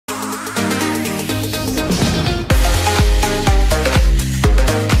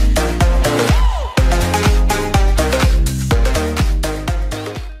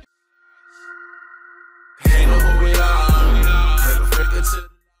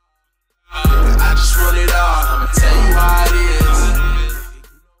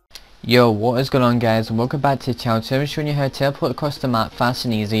Yo, what is going on guys, and welcome back to the channel. Today I'm showing you how to teleport across the map fast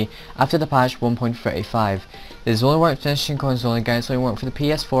and easy after the patch 1.35. This only works for PlayStation consoles only guys, so it won't work for the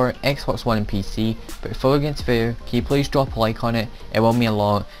PS4, Xbox One and PC. But before we get into the video, can you please drop a like on it? It will mean a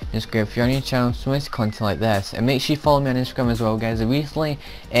lot. And subscribe if you're on your channel so much content like this. And make sure you follow me on Instagram as well guys. I recently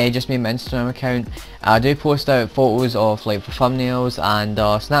just made my Instagram account. I do post out photos of like for thumbnails and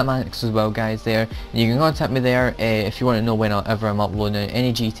snapmatics as well guys there. And you can contact me there if you want to know whenever I'm uploading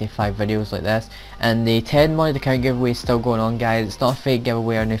any GTA 5 videos like this. And the 10 mod account giveaway is still going on guys. It's not a fake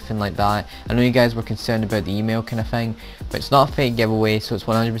giveaway or anything like that. I know you guys were concerned about the email kind of thing, but it's not a fake giveaway, so it's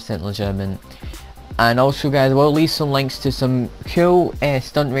 100% legitimate. And also guys, I will leave some links to some cool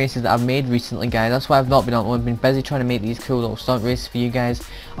stunt races that I've made recently guys. That's why I've not been uploading. I've been busy trying to make these cool little stunt races for you guys.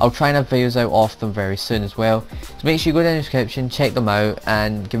 I'll try and have videos out of them very soon as well. So make sure you go down in the description, check them out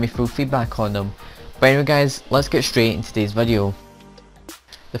and give me full feedback on them. But anyway guys, let's get straight into today's video.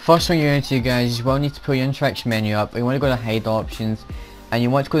 The first thing you're going to do guys is you will need to pull your interaction menu up. You want to go to hide options and you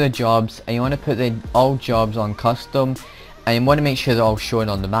want to go to jobs and you want to put all jobs on custom and you want to make sure they're all shown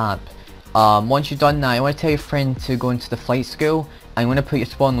on the map. Once you've done that, you want to tell your friend to go into the flight school and you want to put your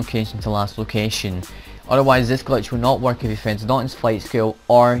spawn location to last location. Otherwise this glitch will not work if your friend's not in flight school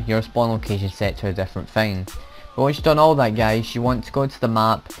or your spawn location set to a different thing. But once you've done all that guys, you want to go to the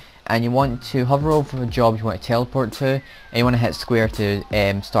map and you want to hover over the job you want to teleport to and you want to hit square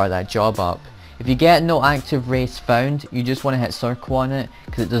to start that job up. If you get no active race found, you just want to hit circle on it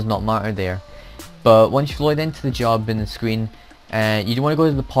because it does not matter there. But once you've loaded into the job in the screen, you want to go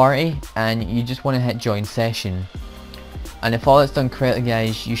to the party and you just want to hit join session. And if all that's done correctly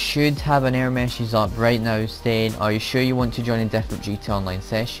guys, you should have an error message up right now saying, are you sure you want to join a different GTA Online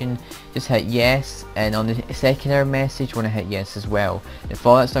session? Just hit yes, and on the second error message you want to hit yes as well. If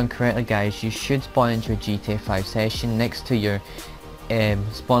all that's done correctly guys, you should spawn into a GTA 5 session next to your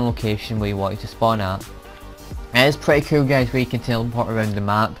spawn location where you want to spawn at. And it's pretty cool guys where you can teleport around the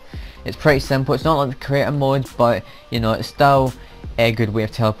map. It's pretty simple. It's not like the creator mode, but you know, it's still a good way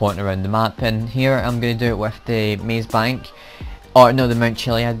of teleporting around the map. And here I'm going to do it with the Maze Bank, or no, the Mount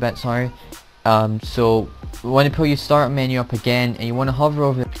Chiliad bit, sorry. So you want to pull your start menu up again and you want to hover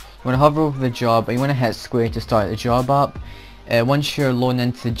over the job and you want to hit square to start the job up. Once you're loading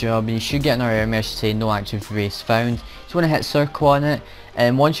into the job, you should get another error message saying no active race found. You just want to hit circle on it,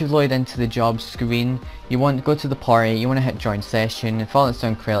 and once you've loaded into the job screen, you want to go to the party, you want to hit join session. If all that's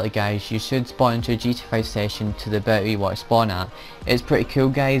done correctly guys, you should spawn into a GTA 5 session to the bit where you want to spawn at. It's pretty cool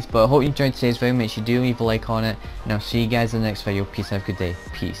guys, but I hope you enjoyed today's video. Make sure you do leave a like on it, and I'll see you guys in the next video. Peace and have a good day.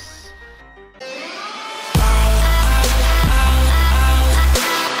 Peace.